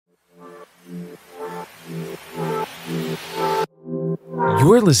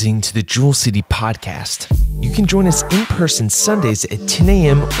You're listening to the Jewel City Podcast. You can join us in person Sundays at 10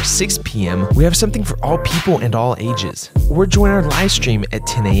 a.m. or 6 p.m. We have something for all people and all ages. Or join our live stream at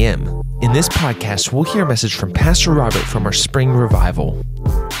 10 a.m. In this podcast, we'll hear a message from Pastor Robert from our spring revival.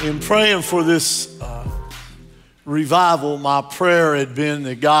 In praying for this revival, my prayer had been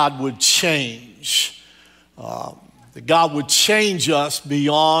that God would change. That God would change us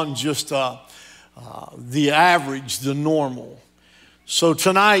beyond just the average, the normal. So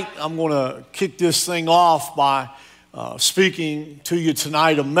tonight, I'm going to kick this thing off by speaking to you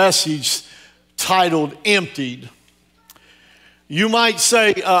tonight a message titled Emptied. You might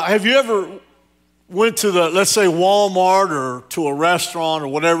say, have you ever went to let's say Walmart or to a restaurant or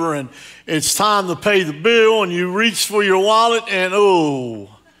whatever, and it's time to pay the bill and you reach for your wallet and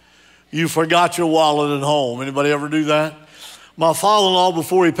you forgot your wallet at home. Anybody ever do that? My father-in-law,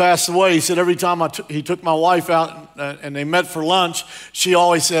 before he passed away, he said every time he took my wife out and they met for lunch, she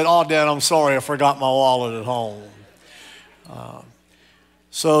always said, "Oh, Dad, I'm sorry, I forgot my wallet at home."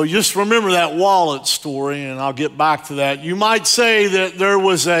 So just remember that wallet story, and I'll get back to that. You might say that there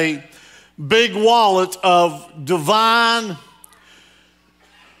was a big wallet of divine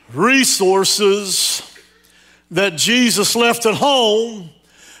resources that Jesus left at home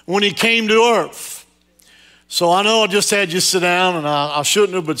when he came to earth. So I know I just had you sit down, and I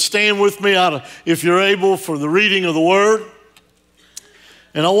shouldn't have, but stand with me if you're able for the reading of the Word.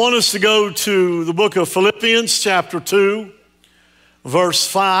 And I want us to go to the book of Philippians chapter 2, verse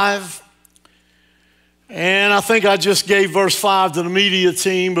 5. And I think I just gave verse 5 to the media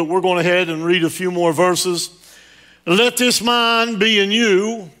team, but we're going ahead and read a few more verses. Let this mind be in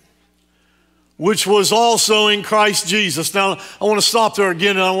you, which was also in Christ Jesus. Now, I want to stop there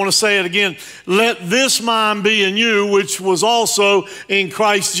again, and I want to say it again. Let this mind be in you, which was also in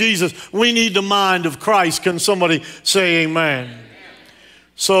Christ Jesus. We need the mind of Christ. Can somebody say amen?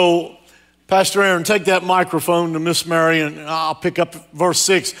 So, Pastor Aaron, take that microphone to Miss Mary, and I'll pick up verse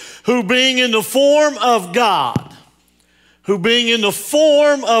 6. Who being in the form of God,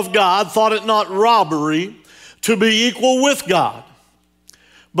 thought it not robbery to be equal with God,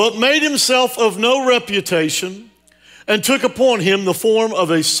 but made himself of no reputation, and took upon him the form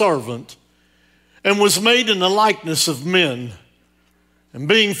of a servant, and was made in the likeness of men. And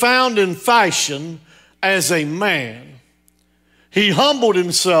being found in fashion as a man, he humbled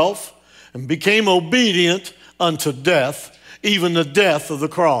himself and became obedient unto death, even the death of the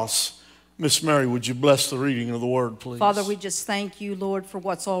cross. Miss Mary, would you bless the reading of the Word, please? Father, we just thank you, Lord, for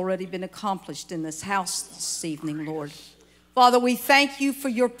what's already been accomplished in this house this evening, Lord. Father, we thank you for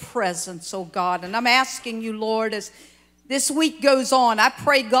your presence, oh God. And I'm asking you, Lord, as this week goes on, I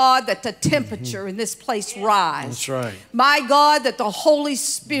pray, God, that the temperature in this place rise. That's right. My God, that the Holy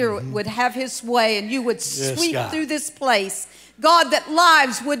Spirit would have his way and you would sweep through this place. God, that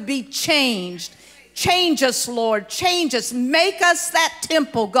lives would be changed. Change us, Lord. Change us. Make us that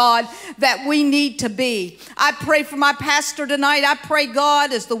temple, God, that we need to be. I pray for my pastor tonight. I pray,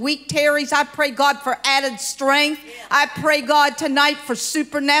 God, as the week tarries, I pray, God, for added strength. I pray, God, tonight for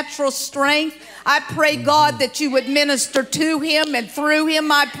supernatural strength. I pray, God, that you would minister to him and through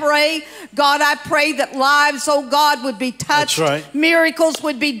him, I pray. God, I pray that lives, oh God, would be touched. That's right. Miracles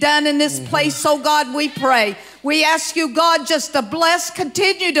would be done in this place, oh God, we pray. We ask you, God, just to bless,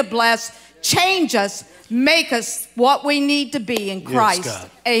 continue to bless, change us, make us what we need to be in Christ. Yes, God.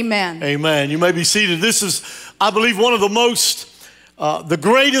 Amen. Amen. You may be seated. This is, I believe, one of the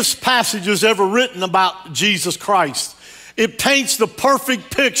greatest passages ever written about Jesus Christ. It paints the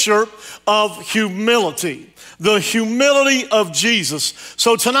perfect picture of humility, the humility of Jesus.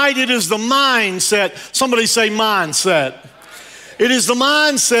 So tonight it is the mindset. Somebody say mindset. It is the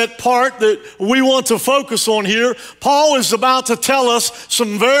mindset part that we want to focus on here. Paul is about to tell us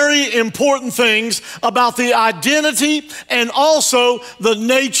some very important things about the identity and also the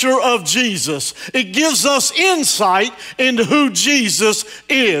nature of Jesus. It gives us insight into who Jesus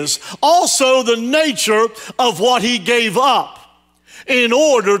is. Also the nature of what he gave up in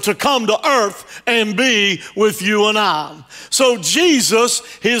order to come to earth and be with you and I. So Jesus,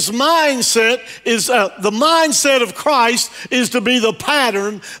 his mindset is, the mindset of Christ is to be the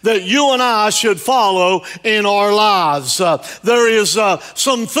pattern that you and I should follow in our lives. There is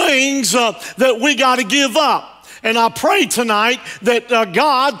some things that we got to give up. And I pray tonight that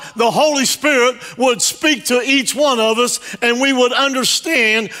God, the Holy Spirit, would speak to each one of us and we would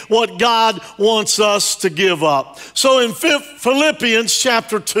understand what God wants us to give up. So in Philippians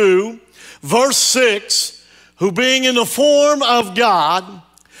chapter 2, verse 6, who being in the form of God,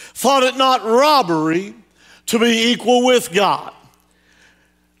 thought it not robbery to be equal with God.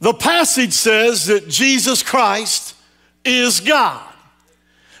 The passage says that Jesus Christ is God.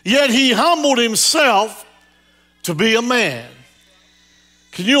 yet he humbled himself to be a man.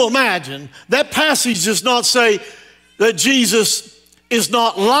 Can you imagine? That passage does not say that Jesus is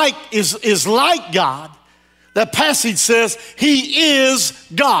not like, is like God. That passage says he is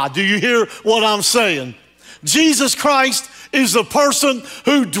God. Do you hear what I'm saying? Jesus Christ is the person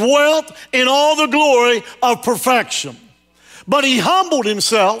who dwelt in all the glory of perfection. But he humbled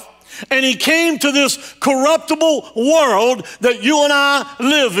himself and he came to this corruptible world that you and I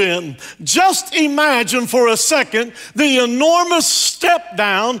live in. Just imagine for a second the enormous step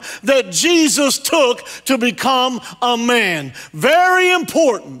down that Jesus took to become a man. Very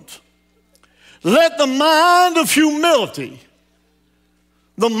important. Let the mind of humility,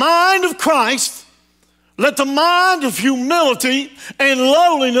 the mind of Christ, let the mind of humility and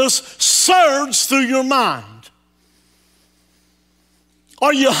lowliness surge through your mind.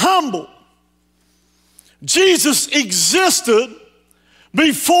 Are you humble? Jesus existed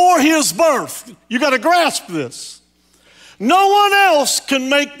before his birth. You got to grasp this. No one else can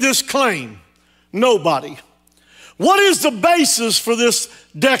make this claim. Nobody. What is the basis for this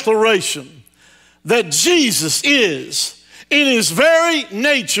declaration? That Jesus is, in his very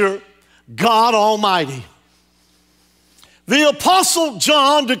nature, God Almighty. The Apostle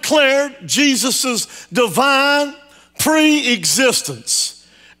John declared Jesus' divine pre-existence.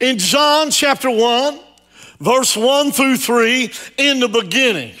 In John chapter 1, verse 1 through 3, in the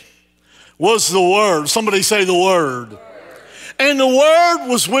beginning was the Word. Somebody say the Word. And the Word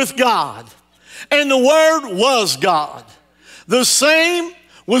was with God, and the Word was God. The same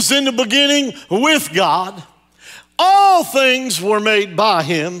was in the beginning with God. All things were made by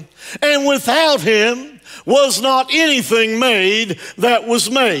him, and without him was not anything made that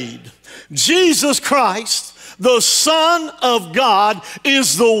was made. Jesus Christ, the Son of God,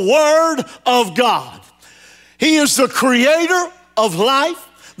 is the Word of God. He is the creator of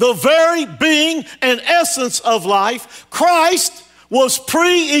life, the very being and essence of life. Christ was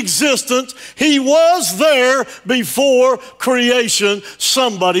pre-existent. He was there before creation.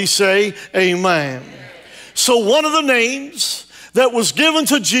 Somebody say amen. So one of the names that was given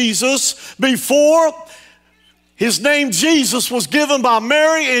to Jesus before his name Jesus was given by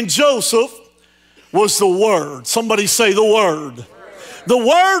Mary and Joseph was the Word. Somebody say the Word. The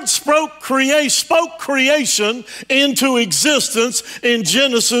Word spoke creation into existence in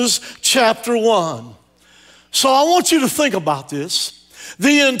Genesis chapter 1. So I want you to think about this.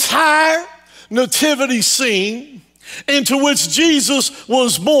 The entire nativity scene into which Jesus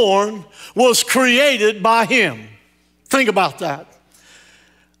was born was created by him. Think about that.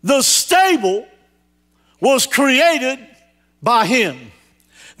 The stable was created by him.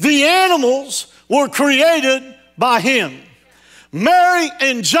 The animals were created by him. Mary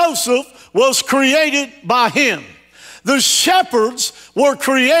and Joseph was created by him. The shepherds were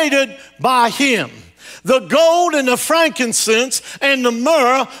created by him. The gold and the frankincense and the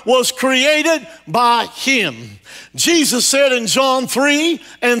myrrh was created by him. Jesus said in John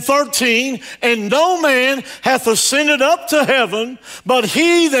 3:13, and no man hath ascended up to heaven, but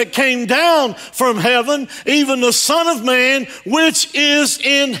he that came down from heaven, even the Son of Man, which is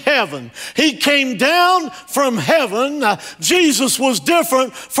in heaven. He came down from heaven. Jesus was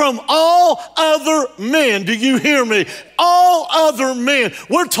different from all other men. Do you hear me? All other men.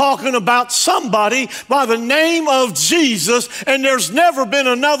 We're talking about somebody by the name of Jesus, and there's never been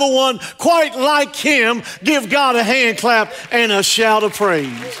another one quite like him. Give God a hand clap and a shout of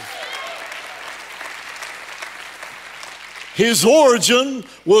praise. His origin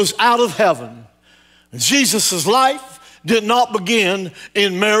was out of heaven. Jesus' life did not begin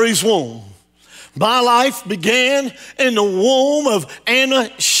in Mary's womb. My life began in the womb of Anna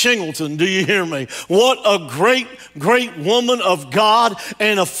Shingleton. Do you hear me? What a great, great woman of God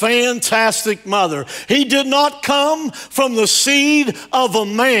and a fantastic mother. He did not come from the seed of a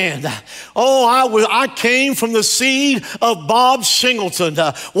man. Oh, I came from the seed of Bob Shingleton.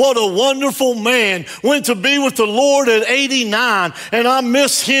 What a wonderful man. Went to be with the Lord at 89, and I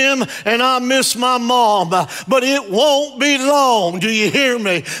miss him and I miss my mom. But it won't be long, do you hear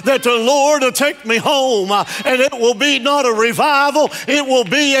me, that the Lord will take me home, and it will be not a revival, it will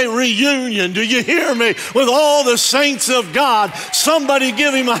be a reunion. Do you hear me? With all the saints of God. Somebody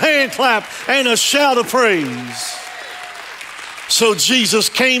give him a hand clap and a shout of praise. So Jesus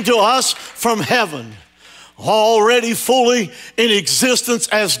came to us from heaven, already fully in existence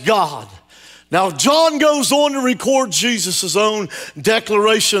as God. Now, John goes on to record Jesus' own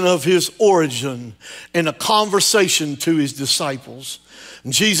declaration of his origin in a conversation to his disciples.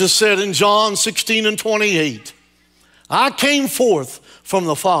 And Jesus said in John 16:28, I came forth from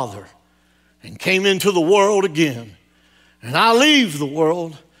the Father and came into the world again. And I leave the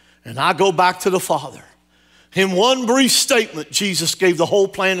world and I go back to the Father. In one brief statement, Jesus gave the whole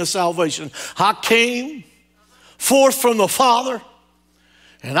plan of salvation. I came forth from the Father,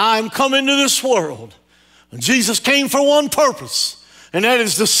 and I am come into this world. And Jesus came for one purpose, and that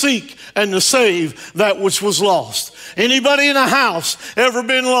is to seek and to save that which was lost. Anybody in the house ever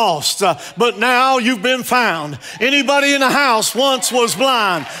been lost, but now you've been found? Anybody in the house once was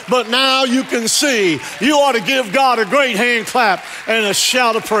blind, but now you can see? You ought to give God a great hand clap and a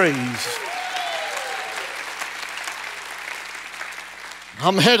shout of praise.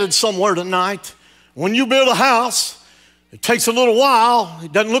 I'm headed somewhere tonight. When you build a house, it takes a little while.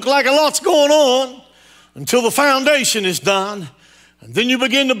 It doesn't look like a lot's going on until the foundation is done. And then you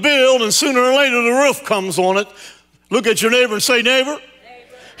begin to build, and sooner or later the roof comes on it. Look at your neighbor and say, neighbor,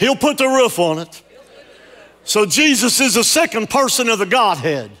 he'll put the roof on it. So Jesus is the second person of the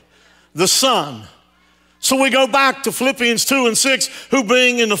Godhead, the Son. So we go back to Philippians 2 and 6, who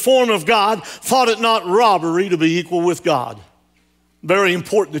being in the form of God, thought it not robbery to be equal with God. Very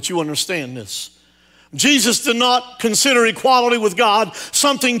important that you understand this. Jesus did not consider equality with God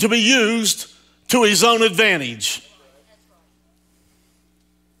something to be used to his own advantage.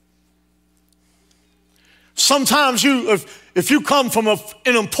 Sometimes if you come from an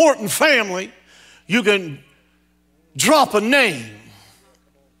important family, you can drop a name,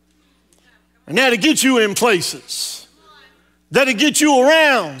 and that'll get you in places. That'll get you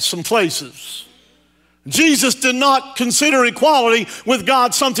around some places. Jesus did not consider equality with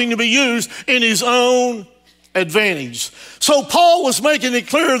God something to be used in his own advantage. So Paul was making it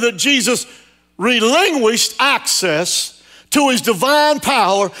clear that Jesus relinquished access to his divine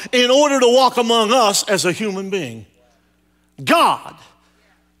power in order to walk among us as a human being. God,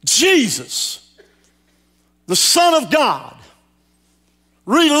 Jesus, the Son of God,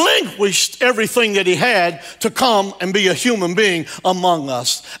 relinquished everything that he had to come and be a human being among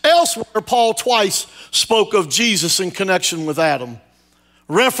us. Elsewhere, Paul twice spoke of Jesus in connection with Adam.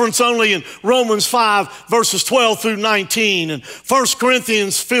 Reference only in Romans 5, verses 12 through 19, and 1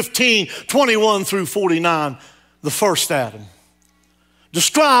 Corinthians 15, 21 through 49, the first Adam.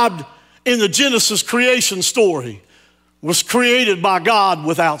 Described in the Genesis creation story, was created by God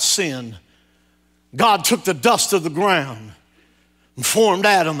without sin. God took the dust of the ground and formed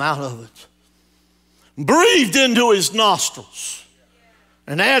Adam out of it, breathed into his nostrils,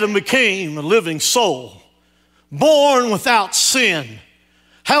 and Adam became a living soul, born without sin.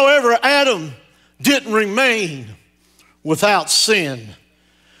 However, Adam didn't remain without sin.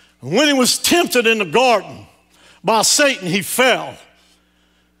 And when he was tempted in the garden by Satan, he fell.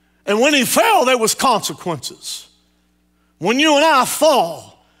 And when he fell, there was consequences. When you and I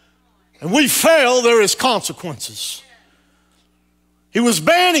fall and we fail, there is consequences. He was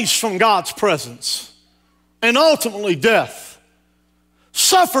banished from God's presence, and ultimately death,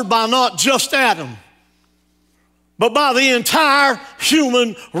 suffered by not just Adam, but by the entire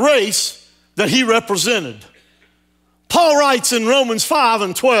human race that he represented. Paul writes in Romans 5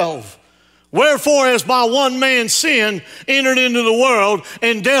 and 12, wherefore as by one man sin entered into the world,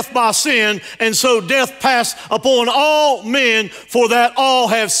 and death by sin, and so death passed upon all men, for that all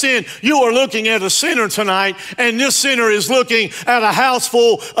have sinned. You are looking at a sinner tonight, and this sinner is looking at a house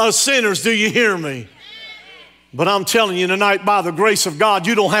full of sinners. Do you hear me? But I'm telling you tonight, by the grace of God,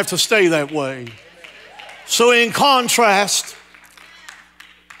 you don't have to stay that way. So in contrast,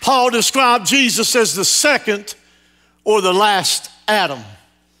 Paul described Jesus as the second or the last Adam.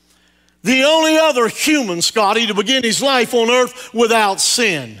 The only other human, Scotty, to begin his life on earth without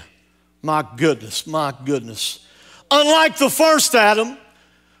sin. My goodness, my goodness. Unlike the first Adam,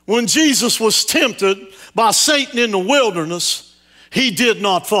 when Jesus was tempted by Satan in the wilderness, he did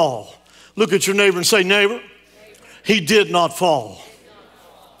not fall. Look at your neighbor and say, neighbor, he did not fall.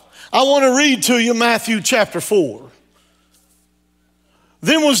 I want to read to you Matthew chapter 4.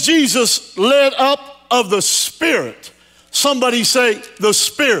 Then was Jesus led up of the Spirit. Somebody say, the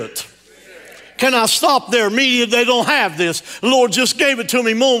Spirit. Can I stop there? Media, they don't have this. The Lord just gave it to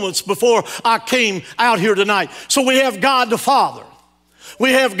me moments before I came out here tonight. So we have God the Father.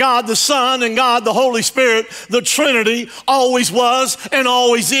 We have God the Son and God the Holy Spirit. The Trinity always was and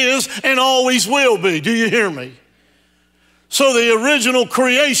always is and always will be. Do you hear me? So the original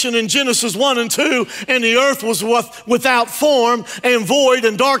creation in Genesis 1 and 2, and the earth was without form and void,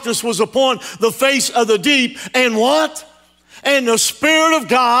 and darkness was upon the face of the deep. And what? And the Spirit of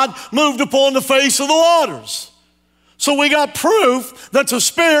God moved upon the face of the waters. So we got proof that the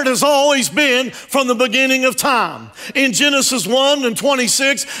Spirit has always been from the beginning of time. In Genesis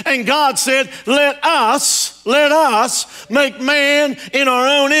 1:26, and God said, let us make man in our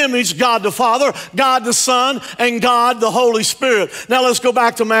own image, God the Father, God the Son, and God the Holy Spirit. Now let's go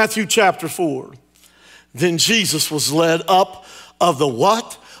back to Matthew chapter 4. Then Jesus was led up of the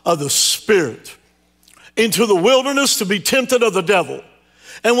what? Of the Spirit into the wilderness to be tempted of the devil.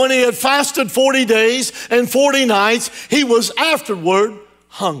 And when he had fasted 40 days and 40 nights, he was afterward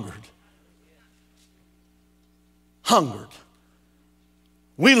hungered. Hungered.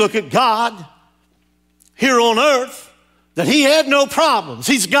 We look at God here on earth, that he had no problems.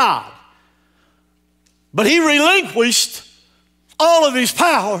 He's God. But he relinquished all of his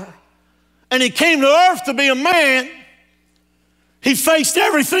power, and he came to earth to be a man. He faced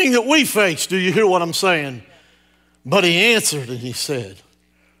everything that we face. Do you hear what I'm saying? But he answered and he said,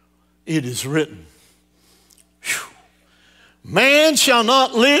 it is written, whew, man shall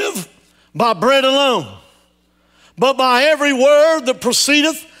not live by bread alone, but by every word that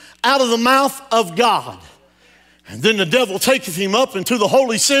proceedeth out of the mouth of God. And then the devil taketh him up into the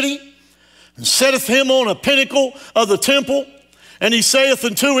holy city, and setteth him on a pinnacle of the temple, and he saith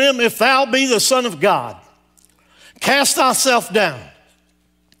unto him, if thou be the Son of God, cast thyself down.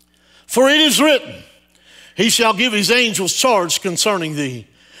 For it is written, he shall give his angels charge concerning thee,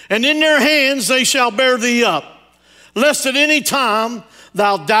 and in their hands they shall bear thee up, lest at any time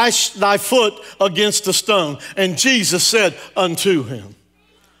thou dash thy foot against a stone. And Jesus said unto him,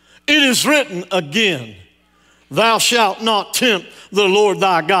 it is written again, thou shalt not tempt the Lord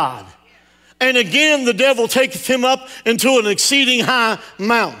thy God. And again the devil taketh him up into an exceeding high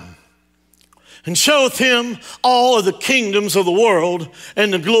mountain, and showeth him all of the kingdoms of the world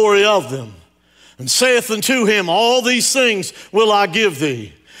and the glory of them, and saith unto him, all these things will I give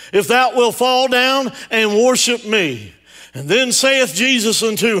thee, if thou wilt fall down and worship me. And then saith Jesus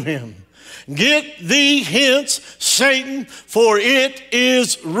unto him, get thee hence, Satan, for it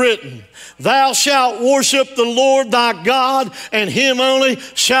is written, thou shalt worship the Lord thy God, and him only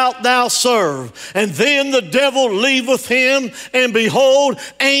shalt thou serve. And then the devil leaveth him, and behold,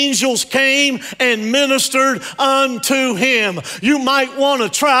 angels came and ministered unto him. You might want to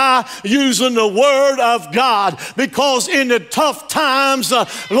try using the word of God, because in the tough times,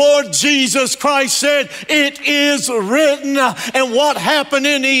 Lord Jesus Christ said, it is written. And what happened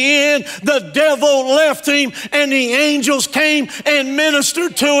in the end? The devil left him, and the angels came and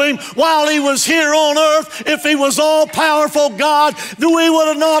ministered to him while he was here on earth. If he was all powerful God, we would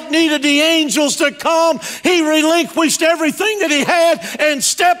have not needed the angels to come. He relinquished everything that he had and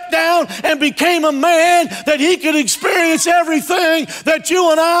stepped down and became a man, that he could experience everything that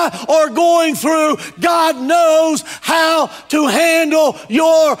you and I are going through. God knows how to handle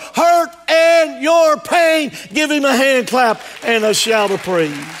your hurt and your pain. Give him a hand clap and a shout of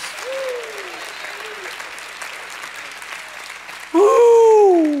praise.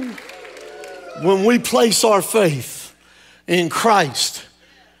 Woo! When we place our faith in Christ,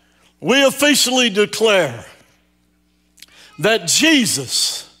 we officially declare that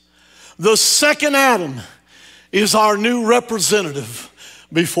Jesus, the second Adam, is our new representative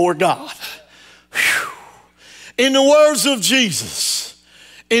before God. Whew. In the words of Jesus,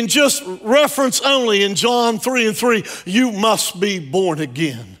 in just reference only in John 3:3, you must be born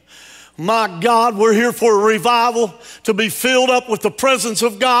again. My God, we're here for a revival, to be filled up with the presence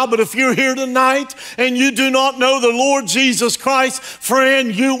of God. But if you're here tonight and you do not know the Lord Jesus Christ,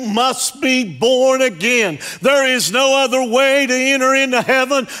 friend, you must be born again. There is no other way to enter into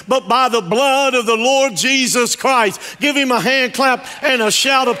heaven but by the blood of the Lord Jesus Christ. Give him a hand clap and a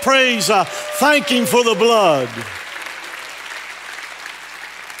shout of praise. Thank him for the blood.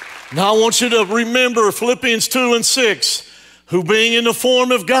 Now I want you to remember Philippians 2:6, who being in the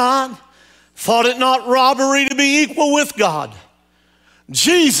form of God, thought it not robbery to be equal with God.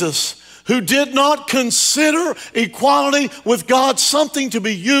 Jesus, who did not consider equality with God something to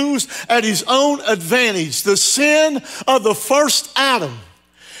be used at his own advantage. The sin of the first Adam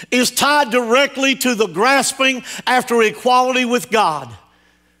is tied directly to the grasping after equality with God.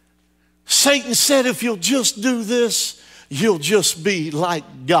 Satan said, if you'll just do this, you'll just be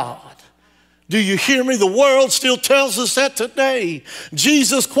like God. Do you hear me? The world still tells us that today.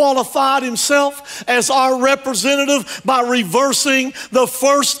 Jesus qualified himself as our representative by reversing the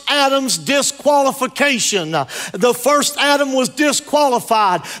first Adam's disqualification. The first Adam was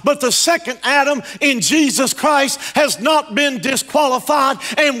disqualified, but the second Adam in Jesus Christ has not been disqualified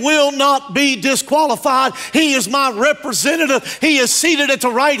and will not be disqualified. He is my representative. He is seated at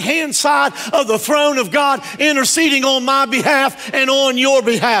the right-hand side of the throne of God, interceding on my behalf and on your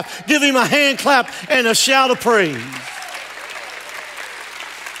behalf. Give him a hand clap and a shout of praise.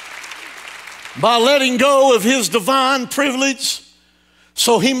 by letting go of his divine privilege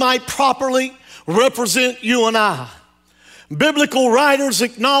so he might properly represent you and I. Biblical writers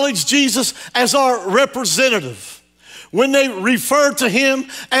acknowledge Jesus as our representative when they refer to him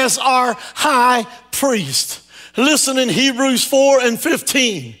as our high priest. Listen in Hebrews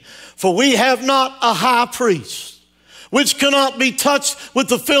 4:15, for we have not a high priest which cannot be touched with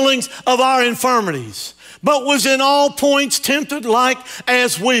the feelings of our infirmities, but was in all points tempted like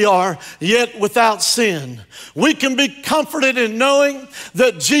as we are, yet without sin. We can be comforted in knowing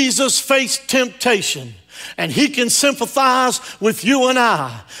that Jesus faced temptation, and he can sympathize with you and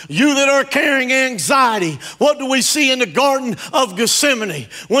I. You that are carrying anxiety, what do we see in the Garden of Gethsemane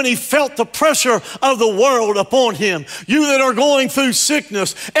when he felt the pressure of the world upon him? You that are going through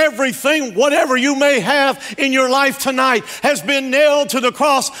sickness, everything, whatever you may have in your life tonight has been nailed to the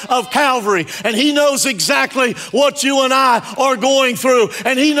cross of Calvary. And he knows exactly what you and I are going through.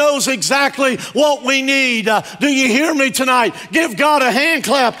 And he knows exactly what we need. Do you hear me tonight? Give God a hand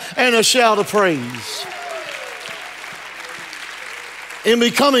clap and a shout of praise. In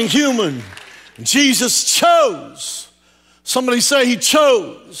becoming human, Jesus chose, somebody say he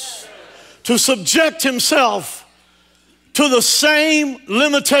chose, to subject himself to the same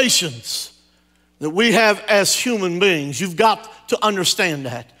limitations that we have as human beings. You've got to understand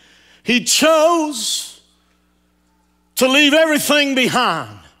that. He chose to leave everything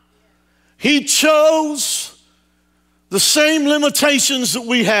behind. He chose the same limitations that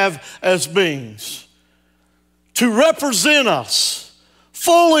we have as beings to represent us,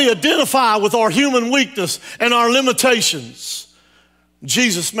 fully identify with our human weakness and our limitations.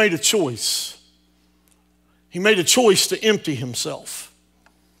 Jesus made a choice. He made a choice to empty himself.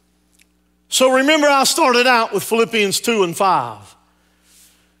 So remember, I started out with Philippians 2:5.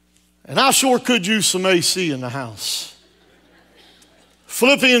 And I sure could use some AC in the house.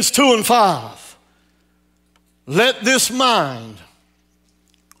 Philippians 2:5. Let this mind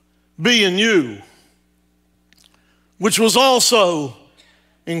be in you, which was also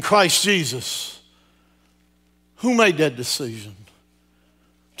in Christ Jesus. Who made that decision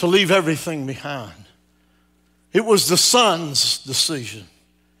to leave everything behind? It was the Son's decision.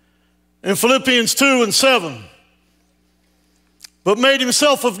 In Philippians 2:7, but made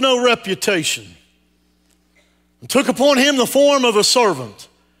himself of no reputation, and took upon him the form of a servant,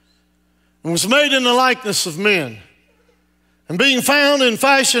 and was made in the likeness of men. And being found in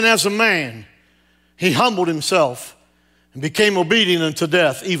fashion as a man, he humbled himself and became obedient unto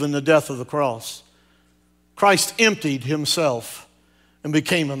death, even the death of the cross. Christ emptied himself and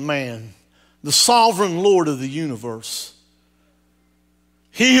became a man, the sovereign Lord of the universe.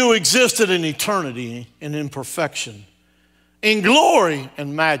 He who existed in eternity and in perfection, in glory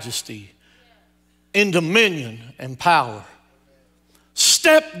and majesty, in dominion and power,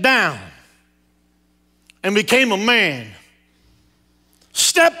 stepped down and became a man.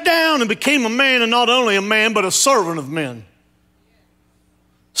 Stepped down and became a man, and not only a man, but a servant of men.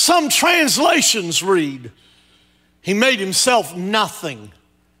 Some translations read, he made himself nothing.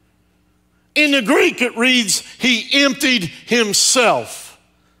 In the Greek it reads, he emptied himself.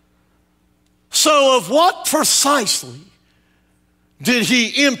 So of what precisely did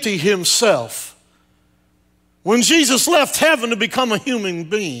he empty himself? When Jesus left heaven to become a human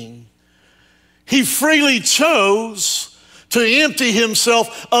being, he freely chose to empty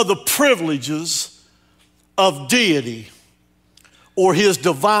himself of the privileges of deity or his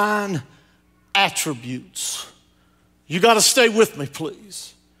divine attributes. You got to stay with me,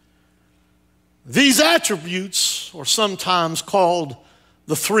 please. These attributes are sometimes called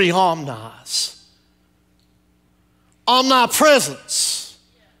the three omnis. Omnipresence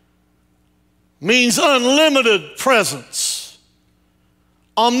means unlimited presence.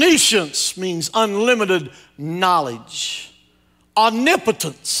 Omniscience means unlimited knowledge.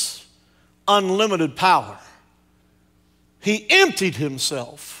 Omnipotence, unlimited power. He emptied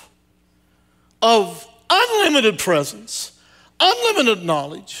himself of unlimited presence, unlimited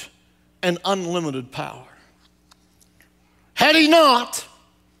knowledge, and unlimited power. Had he not,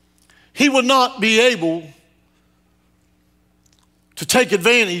 he would not be able to take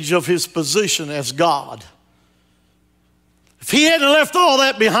advantage of his position as God. If he hadn't left all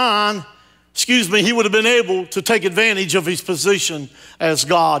that behind, he would have been able to take advantage of his position as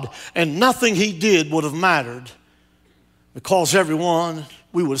God, and nothing he did would have mattered, because everyone,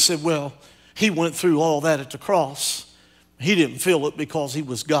 we would have said, well, he went through all that at the cross. He didn't feel it because he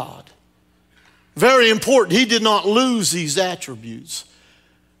was God. Very important, he did not lose these attributes.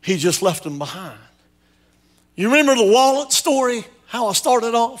 He just left them behind. You remember the wallet story, how I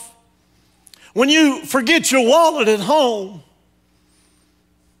started off? When you forget your wallet at home,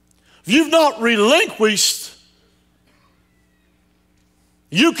 If you've not relinquished,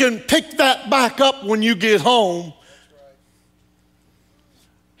 you can pick that back up when you get home.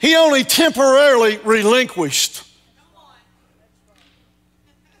 He only temporarily relinquished.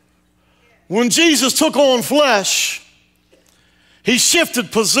 When Jesus took on flesh, he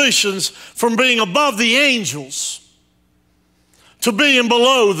shifted positions from being above the angels to being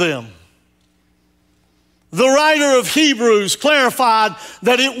below them. The writer of Hebrews clarified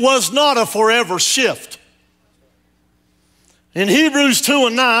that it was not a forever shift. In Hebrews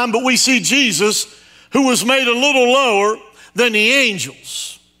 2:9, but we see Jesus, who was made a little lower than the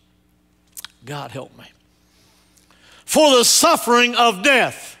angels. God help me. For the suffering of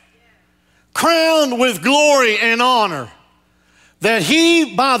death, crowned with glory and honor, that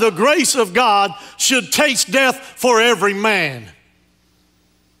he, by the grace of God, should taste death for every man.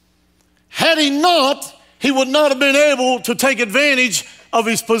 Had he not, he would not have been able to take advantage of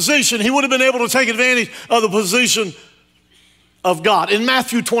his position. He would have been able to take advantage of the position of God. In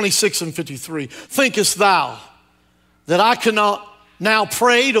Matthew 26:53, thinkest thou that I cannot now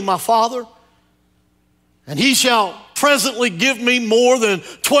pray to my Father, and he shall presently give me more than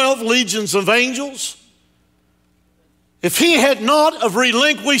 12 legions of angels? If he had not have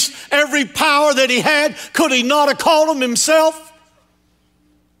relinquished every power that he had, could he not have called them himself?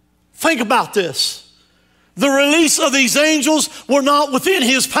 Think about this. The release of these angels were not within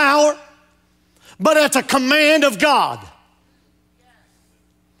his power, but at the command of God.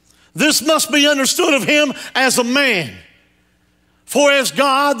 This must be understood of him as a man. For as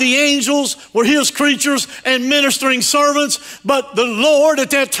God, the angels were his creatures and ministering servants, but the Lord at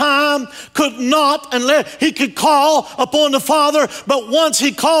that time could not, unless he could call upon the Father, but once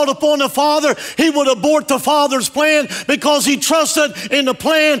he called upon the Father, he would abort the Father's plan because he trusted in the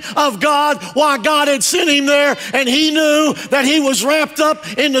plan of God while God had sent him there, and he knew that he was wrapped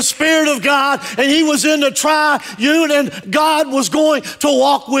up in the Spirit of God, and he was in the triune, and God was going to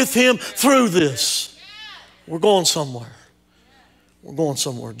walk with him through this. We're going somewhere. We're going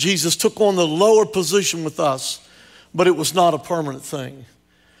somewhere. Jesus took on the lower position with us, but it was not a permanent thing.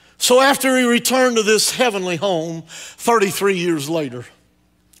 So after he returned to this heavenly home 33 years later,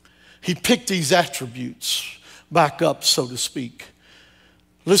 he picked these attributes back up, so to speak.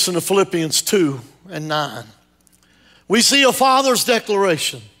 Listen to Philippians 2:9. We see a father's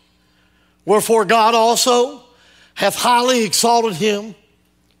declaration. Wherefore God also hath highly exalted him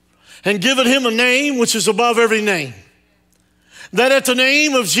and given him a name which is above every name, that at the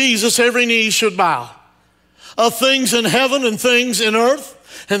name of Jesus every knee should bow, of things in heaven and things in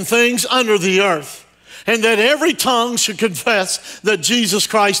earth and things under the earth, and that every tongue should confess that Jesus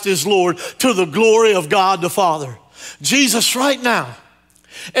Christ is Lord, to the glory of God the Father. Jesus right now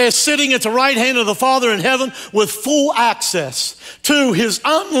is sitting at the right hand of the Father in heaven with full access to his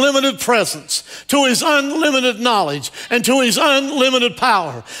unlimited presence, to his unlimited knowledge, and to his unlimited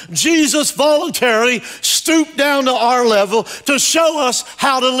power. Jesus voluntarily stooped down to our level to show us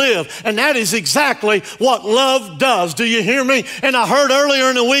how to live. And that is exactly what love does. Do you hear me? And I heard earlier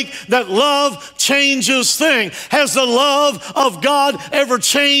in the week that love changes things. Has the love of God ever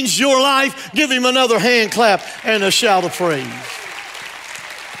changed your life? Give him another hand clap and a shout of praise.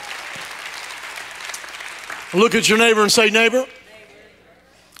 Look at your neighbor and say, neighbor,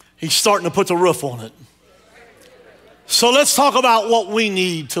 he's starting to put the roof on it. So let's talk about what we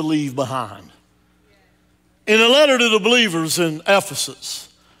need to leave behind. In a letter to the believers in Ephesus,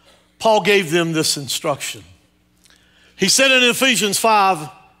 Paul gave them this instruction. He said in Ephesians 5,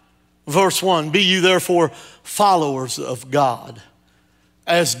 verse 1, be you therefore followers of God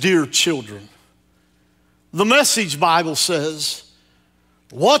as dear children. The Message Bible says,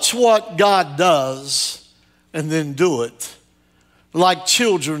 watch what God does and then do it, like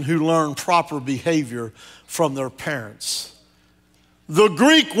children who learn proper behavior from their parents. The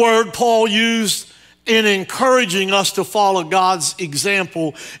Greek word Paul used in encouraging us to follow God's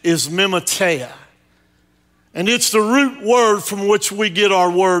example is mimeteia. And it's the root word from which we get our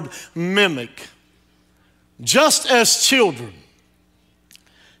word mimic. Just as children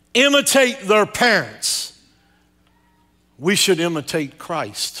imitate their parents, we should imitate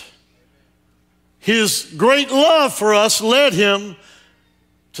Christ. His great love for us led him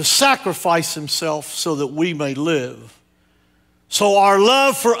to sacrifice himself so that we may live. So our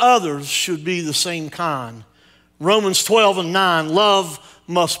love for others should be the same kind. Romans 12:9, love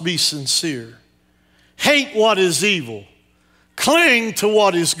must be sincere. Hate what is evil. Cling to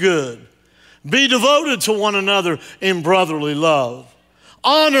what is good. Be devoted to one another in brotherly love.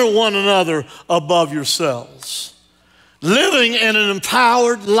 Honor one another above yourselves. Living in an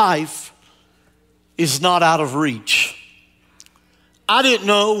empowered life is not out of reach. I didn't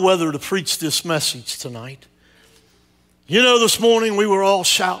know whether to preach this message tonight. You know, this morning we were all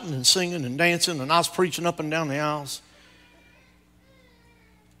shouting and singing and dancing, and I was preaching up and down the aisles.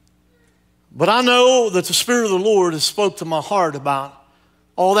 But I know that the Spirit of the Lord has spoke to my heart about,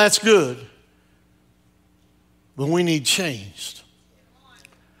 all that's good, but we need changed.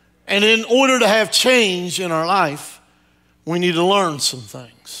 And in order to have change in our life, we need to learn some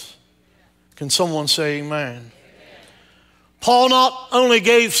things. Can someone say amen? Paul not only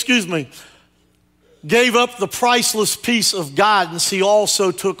gave up the priceless piece of guidance, he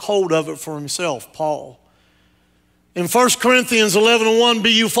also took hold of it for himself, Paul. In 1 Corinthians 11:1,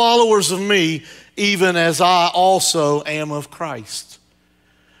 be you followers of me, even as I also am of Christ.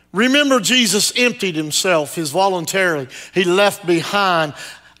 Remember, Jesus emptied himself, voluntarily. He left behind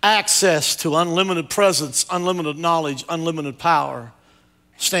access to unlimited presence, unlimited knowledge, unlimited power.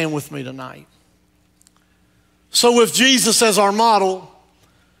 Stand with me tonight. So with Jesus as our model,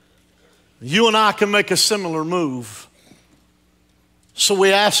 you and I can make a similar move. So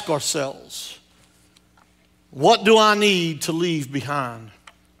we ask ourselves, what do I need to leave behind?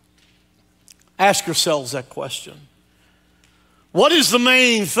 Ask yourselves that question. What is the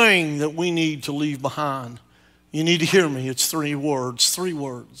main thing that we need to leave behind? You need to hear me. It's 3 words. 3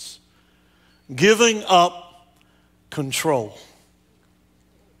 words. Giving up control.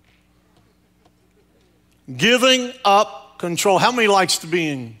 Giving up control. How many likes to be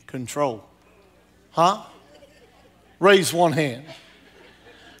in control? Huh? Raise one hand.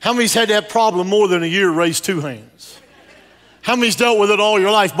 How many's had that problem more than a year? Raise 2 hands. How many's dealt with it all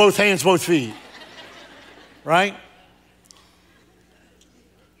your life? Both hands, both feet. Right?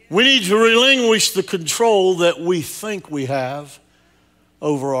 We need to relinquish the control that we think we have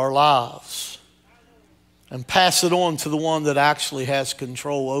over our lives and pass it on to the one that actually has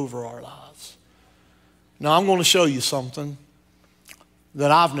control over our lives. Now, I'm going to show you something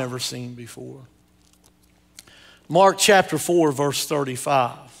that I've never seen before. Mark chapter 4, verse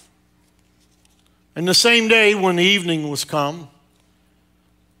 35. And the same day when the evening was come,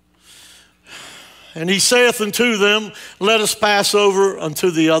 and he saith unto them, let us pass over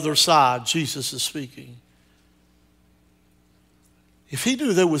unto the other side. Jesus is speaking. If he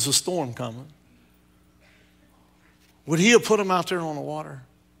knew there was a storm coming, would he have put them out there on the water?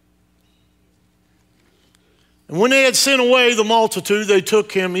 And when they had sent away the multitude, they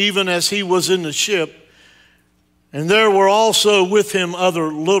took him even as he was in the ship. And there were also with him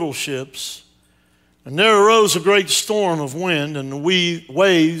other little ships. And there arose a great storm of wind, and the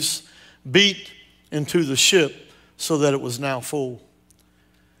waves beat into the ship so that it was now full.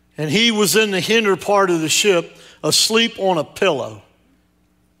 And he was in the hinder part of the ship, asleep on a pillow.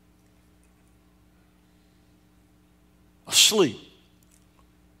 Asleep.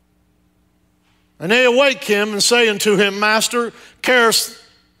 And they awake him and say unto him, Master, carest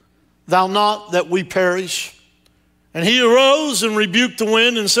thou not that we perish? And he arose and rebuked the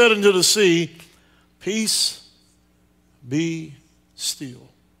wind and said unto the sea, Peace, be still.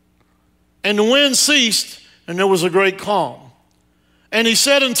 And the wind ceased, and there was a great calm. And he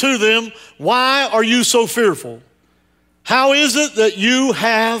said unto them, Why are you so fearful? How is it that you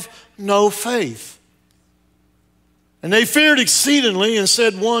have no faith? And they feared exceedingly and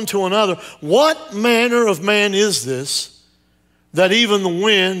said one to another, What manner of man is this, that even the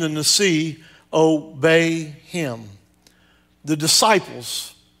wind and the sea obey him? The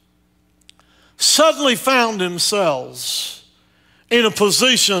disciples suddenly found themselves in a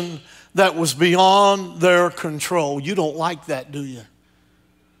position that was beyond their control. You don't like that, do you?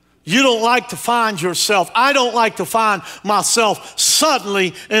 You don't like to find yourself. I don't like to find myself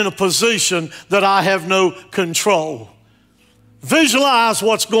suddenly in a position that I have no control. Visualize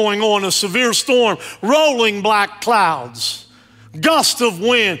what's going on: a severe storm, rolling black clouds, gust of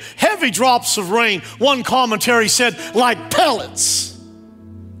wind, heavy drops of rain. One commentary said, like pellets.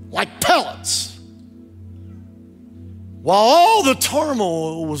 Like pellets. While all the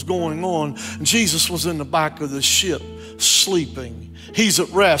turmoil was going on, Jesus was in the back of the ship, sleeping. He's at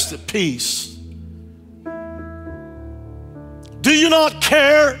rest, at peace. Do you not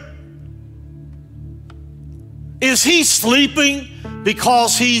care? Is he sleeping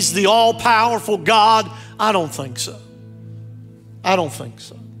because he's the all-powerful God? I don't think so. I don't think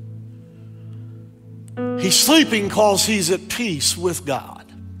so. He's sleeping because he's at peace with God.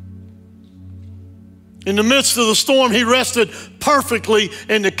 In the midst of the storm, he rested perfectly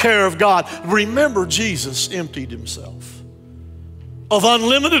in the care of God. Remember, Jesus emptied himself of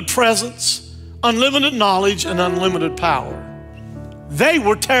unlimited presence, unlimited knowledge, and unlimited power. They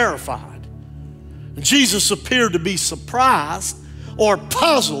were terrified. Jesus appeared to be surprised or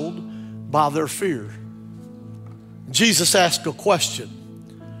puzzled by their fear. Jesus asked a question.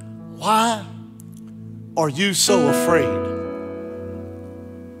 Why are you so afraid?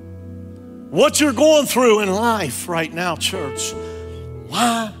 What you're going through in life right now, church,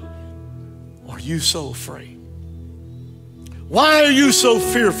 why are you so afraid? Why are you so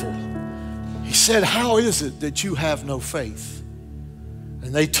fearful? He said, how is it that you have no faith?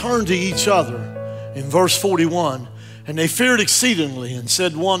 And they turned to each other in verse 41, and they feared exceedingly and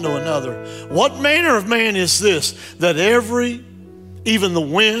said one to another, what manner of man is this, that even the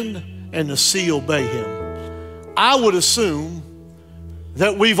wind and the sea obey him? I would assume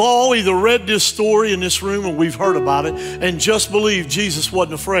that we've all either read this story in this room or we've heard about it and just believed Jesus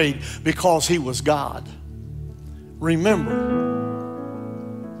wasn't afraid because he was God. Remember,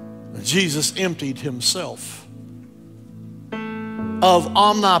 Jesus emptied himself of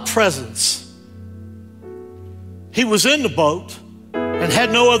omnipresence. He was in the boat and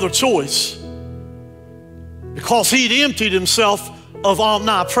had no other choice because he'd emptied himself of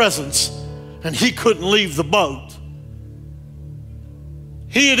omnipresence and he couldn't leave the boat.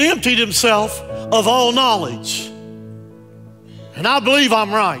 He had emptied himself of all knowledge. And I believe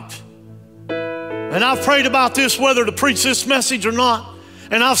I'm right. And I've prayed about this, whether to preach this message or not.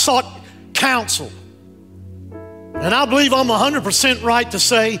 And I've sought counsel. And I believe I'm 100% right to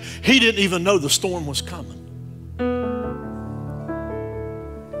say he didn't even know the storm was coming.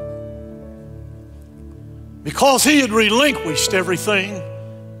 Because he had relinquished everything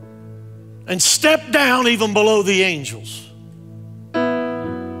and stepped down even below the angels.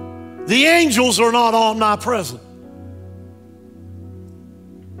 The angels are not omnipresent.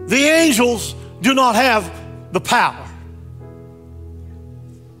 The angels do not have the power.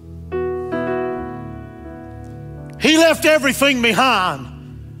 He left everything behind,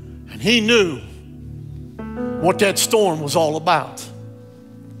 and he knew what that storm was all about.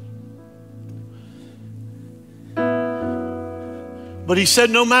 But he said,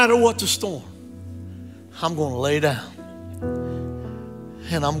 no matter what the storm, I'm going to lay down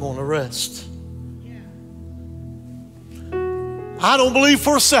and I'm going to rest. I don't believe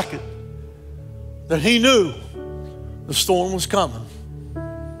for a second that he knew the storm was coming.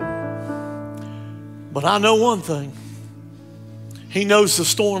 But I know one thing. He knows the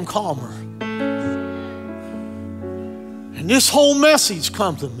storm calmer. And this whole message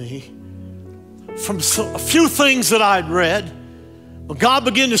come to me from a few things that I'd read. But God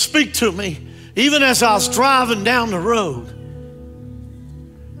began to speak to me even as I was driving down the road.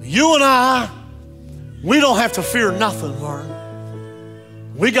 You and I, we don't have to fear nothing,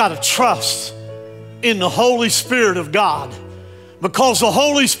 Vern. We got to trust in the Holy Spirit of God, because the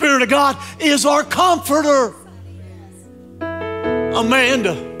Holy Spirit of God is our comforter.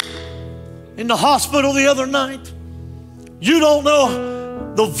 Amanda, in the hospital the other night, you don't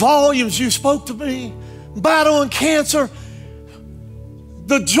know the volumes you spoke to me, battling cancer,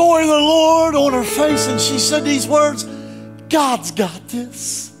 the joy of the Lord on her face, and she said these words, God's got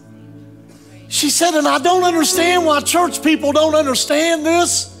this. She said, and I don't understand why church people don't understand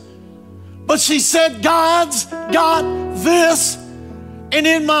this, but she said, God's got this. And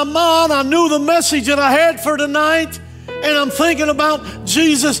in my mind, I knew the message that I had for tonight, and I'm thinking about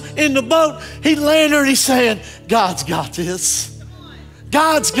Jesus in the boat. He laying there and he's saying, God's got this.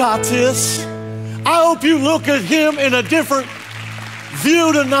 God's got this. I hope you look at him in a different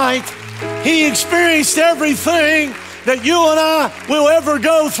view tonight. He experienced everything that you and I will ever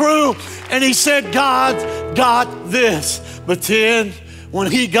go through, and he said, God got this. But then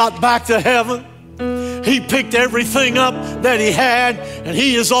when he got back to heaven, he picked everything up that he had, and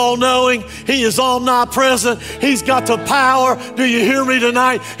he is all-knowing. He is omnipresent. He's got the power. Do you hear me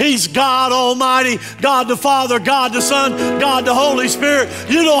tonight? He's God Almighty, God the Father, God the Son, God the Holy Spirit.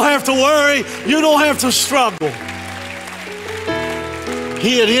 You don't have to worry. You don't have to struggle.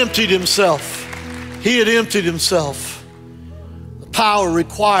 He had emptied himself. He had emptied himself. The power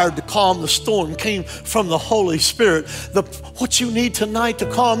required to calm the storm came from the Holy Spirit. What you need tonight to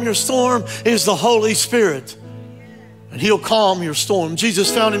calm your storm is the Holy Spirit. And he'll calm your storm.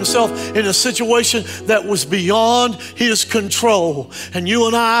 Jesus found himself in a situation that was beyond his control. And you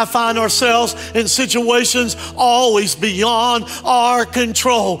and I find ourselves in situations always beyond our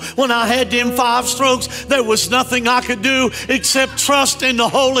control. When I had them 5 strokes, there was nothing I could do except trust in the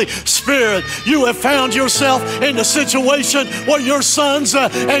Holy Spirit. You have found yourself in a situation where your sons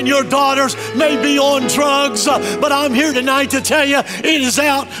and your daughters may be on drugs, but I'm here tonight to tell you it is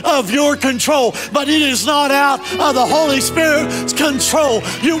out of your control. But it is not out of the Holy Holy Spirit's control.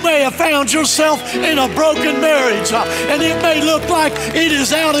 You may have found yourself in a broken marriage, and it may look like it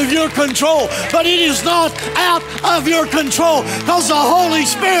is out of your control, but it is not out of your control, because the Holy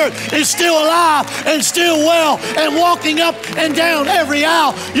Spirit is still alive and still well and walking up and down every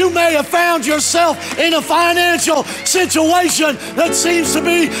aisle. You may have found yourself in a financial situation that seems to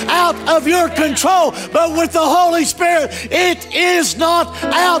be out of your control, but with the Holy Spirit, it is not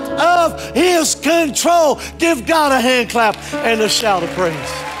out of His control. Give God a hand clap and a shout of praise.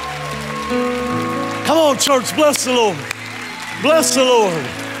 Come on, church, bless the Lord. Bless the Lord.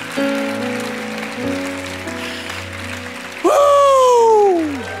 Woo!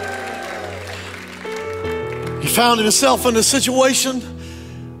 He found himself in a situation.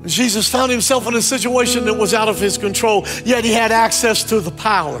 Jesus found himself in a situation that was out of his control, yet he had access to the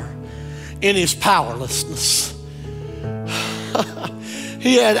power in his powerlessness.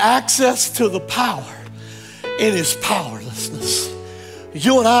 He had access to the power in his powerlessness.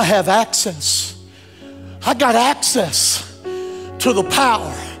 You and I have access. I got access to the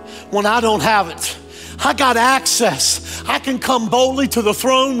power when I don't have it. I got access. I can come boldly to the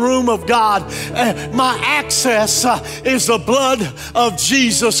throne room of God. My access is the blood of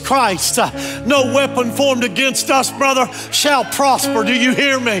Jesus Christ. No weapon formed against us, brother, shall prosper. Do you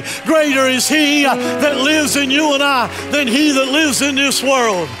hear me? Greater is He that lives in you and I than he that lives in this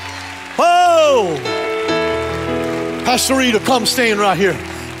world. Oh! Pastor Rita, come stand right here.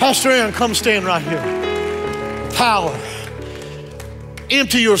 Pastor Aaron, come stand right here. Power.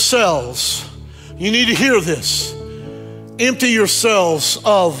 Empty yourselves. You need to hear this. Empty yourselves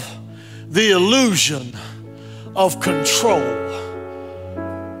of the illusion of control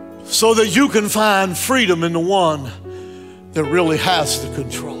so that you can find freedom in the one that really has the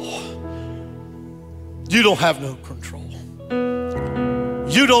control. You don't have no control.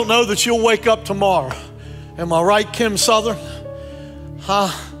 You don't know that you'll wake up tomorrow. Am I right, Kim Southern?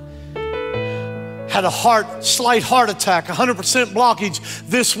 Had a slight heart attack, 100% blockage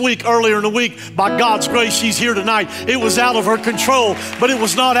this week, earlier in the week. By God's grace, she's here tonight. It was out of her control, but it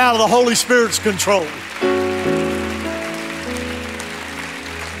was not out of the Holy Spirit's control.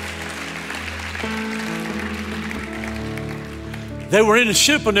 They were in a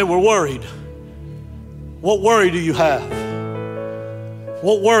ship and they were worried. What worry do you have?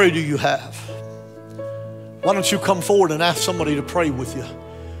 What worry do you have? Why don't you come forward and ask somebody to pray with you?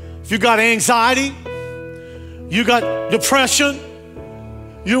 If you got anxiety, you got depression,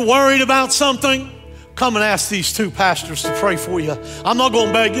 you're worried about something, come and ask these two pastors to pray for you. I'm not going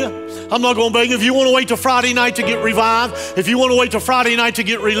to beg you. I'm not going to beg you. If you want to wait till Friday night to get revived, if you want to wait till Friday night to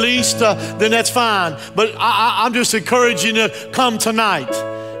get released, then that's fine. But I'm just encouraging you to come tonight.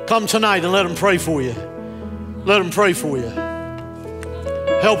 Come tonight and let them pray for you. Let them pray for you.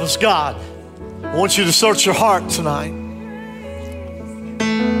 Help us, God. I want you to search your heart tonight.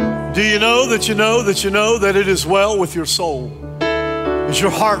 Do you know that you know that you know that it is well with your soul? Is your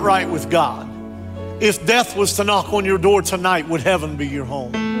heart right with God? If death was to knock on your door tonight, would heaven be your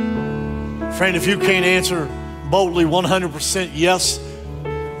home? Friend, if you can't answer boldly 100% yes,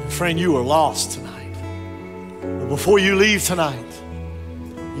 friend, you are lost tonight. But before you leave tonight,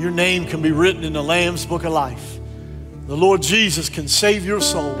 your name can be written in the Lamb's Book of Life. The Lord Jesus can save your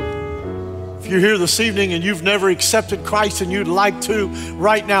soul. If you're here this evening and you've never accepted Christ and you'd like to,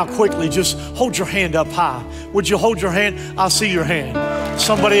 right now, quickly, just hold your hand up high. Would you hold your hand? I'll see your hand.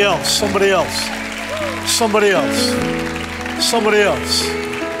 Somebody else, somebody else, somebody else, somebody else,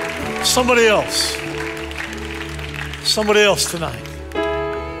 somebody else, somebody else tonight.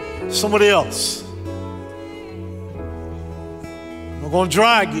 Somebody else. I'm going to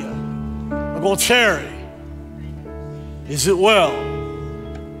drag you. I'm going to tarry. Is it well?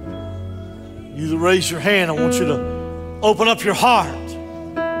 You that raise your hand, I want you to open up your heart.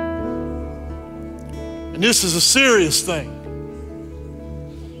 And this is a serious thing.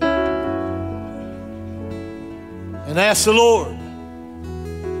 And ask the Lord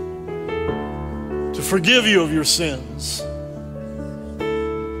to forgive you of your sins.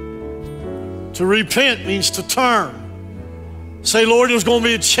 To repent means to turn. Say, Lord, there's going to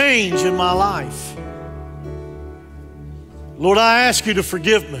be a change in my life. Lord, I ask you to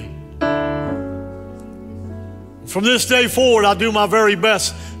forgive me. From this day forward, I'll do my very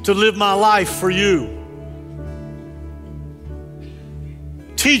best to live my life for you.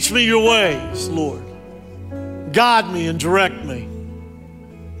 Teach me your ways, Lord. Guide me and direct me.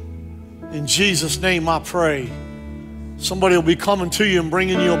 In Jesus' name I pray. Somebody will be coming to you and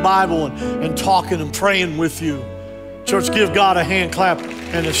bringing you a Bible and talking and praying with you. Church, give God a hand clap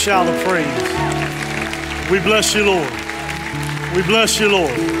and a shout of praise. We bless you, Lord. We bless you,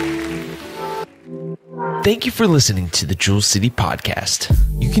 Lord. Thank you for listening to the Jewel City Podcast.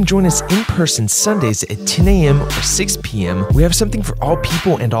 You can join us in person Sundays at 10 a.m. or 6 p.m. We have something for all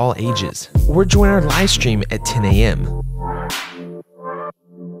people and all ages. Or join our live stream at 10 a.m.